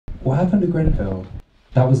What happened to Grenfell?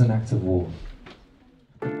 That was an act of war.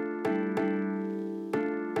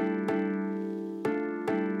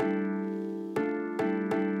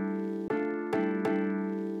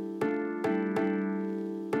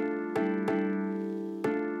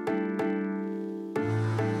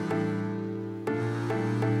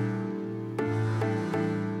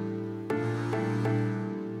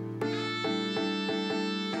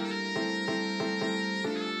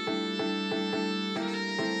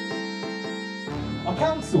 Our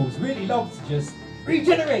councils really love to just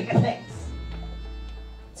regenerate a place,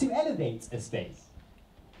 to elevate a space,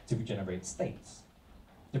 to regenerate states.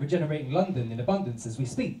 They're regenerating London in abundance as we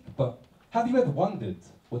speak, but have you ever wondered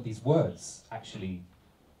what these words actually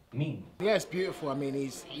mean? Yeah, it's beautiful. I mean,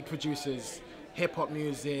 he produces hip-hop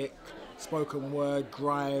music, spoken word,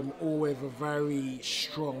 grime, all with a very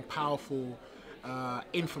strong, powerful,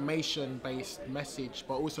 information-based message,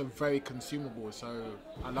 but also very consumable, so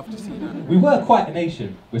I love to see that. We were quite a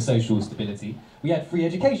nation with social stability. We had free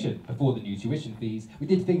education before the new tuition fees. We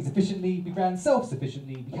did things efficiently, we ran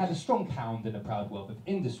self-sufficiently, we had a strong pound and a proud wealth of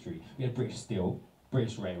industry. We had British Steel,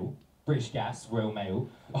 British Rail, British Gas, Royal Mail,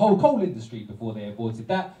 a whole coal industry before they aborted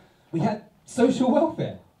that. We had social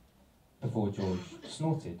welfare before George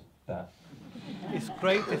snorted that. It's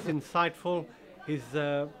great, it's insightful, his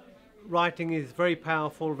writing is very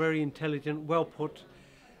powerful, very intelligent, well put,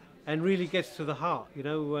 and really gets to the heart, you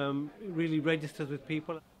know, really registers with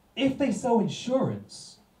people. If they sell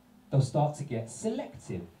insurance, they'll start to get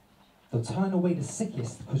selective. They'll turn away the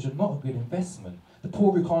sickest because you're not a good investment. The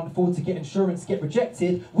poor who can't afford to get insurance get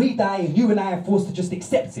rejected. We die and you and I are forced to just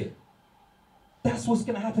accept it. That's what's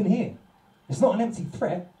going to happen here. It's not an empty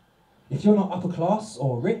threat. If you're not upper class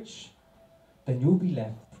or rich, then you'll be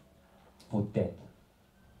left for dead.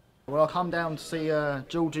 Well, I come down to see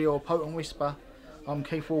Georgie or Potent Whisper. I'm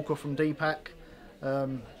Keith Walker from Deepak.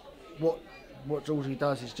 What Georgie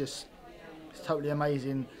does is just, it's totally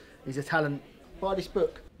amazing. He's a talent. Buy this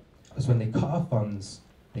book. Because when they cut our funds,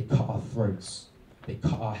 they cut our throats. They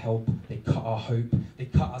cut our help, they cut our hope, they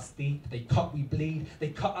cut us deep, they cut we bleed, they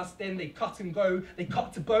cut us then, they cut and go, they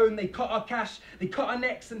cut to bone, they cut our cash, they cut our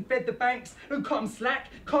necks and fed the banks, who cut them slack,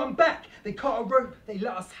 cut them back, they cut our rope, they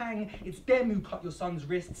let us hang, it's them who cut your son's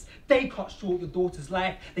wrists, they cut short your daughter's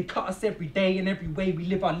life, they cut us every day in every way we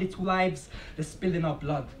live our little lives, they're spilling our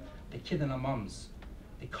blood, they're killing our mums,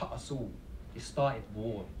 they cut us all, they started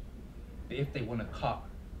war, but if they want to cut,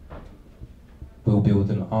 we'll build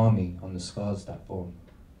an army on the scars that form.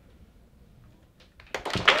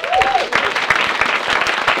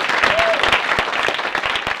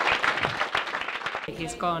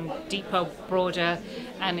 He's gone deeper, broader,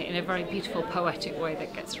 and in a very beautiful, poetic way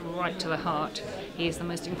that gets right to the heart. He is the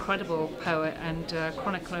most incredible poet and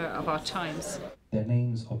chronicler of our times. Their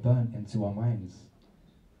names are burnt into our minds,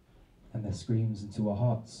 and their screams into our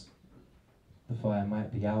hearts. The fire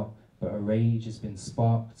might be out, but a rage has been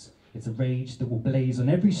sparked. It's a rage that will blaze on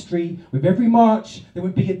every street, with every march. There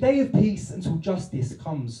would be a day of peace until justice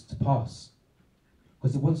comes to pass.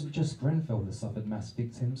 Because it wasn't just Grenfell that suffered mass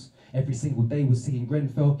victims. Every single day we're seeing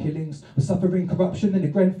Grenfell killings. We're suffering corruption in the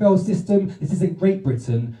Grenfell system. This isn't Great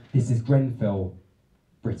Britain, this is Grenfell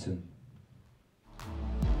Britain.